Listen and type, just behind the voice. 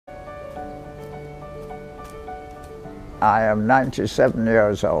I am 97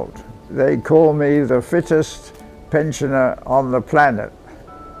 years old. They call me the fittest pensioner on the planet.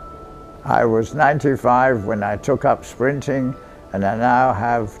 I was 95 when I took up sprinting, and I now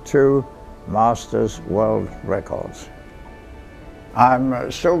have 2 Masters World Records.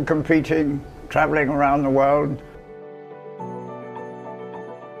 I'm still competing, traveling around the world.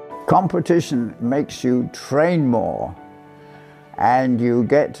 Competition makes you train more, and you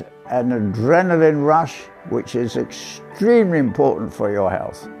get an adrenaline rush, which is extremely important for your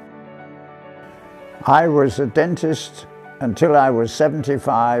health. I was a dentist until I was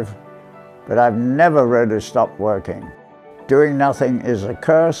 75, but I've never really stopped working. Doing nothing is a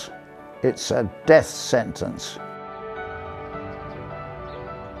curse. It's a death sentence.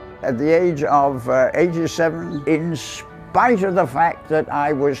 At the age of 87, in spite of the fact that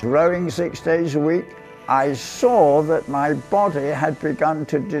I was rowing 6 days a week, I saw that my body had begun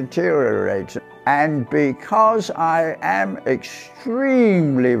to deteriorate. And because I am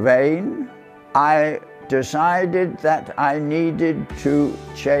extremely vain, I decided that I needed to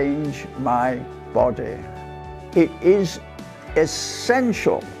change my body. It is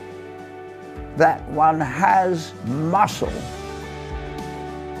essential that one has muscle.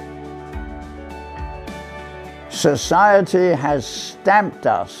 Society has stamped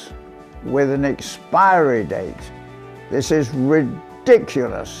us with an expiry date. This is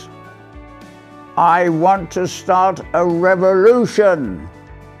ridiculous. I want to start a revolution.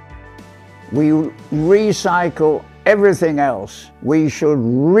 We recycle everything else. We should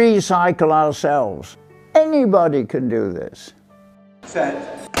recycle ourselves. Anybody can do this.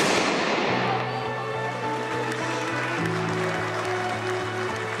 Set.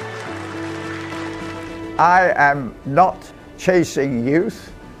 I am not chasing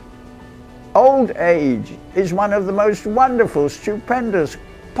youth. Old age is one of the most wonderful, stupendous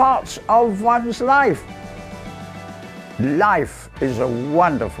parts of one's life. Life is a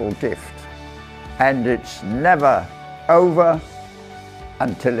wonderful gift, and it's never over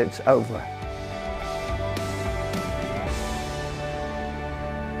until it's over.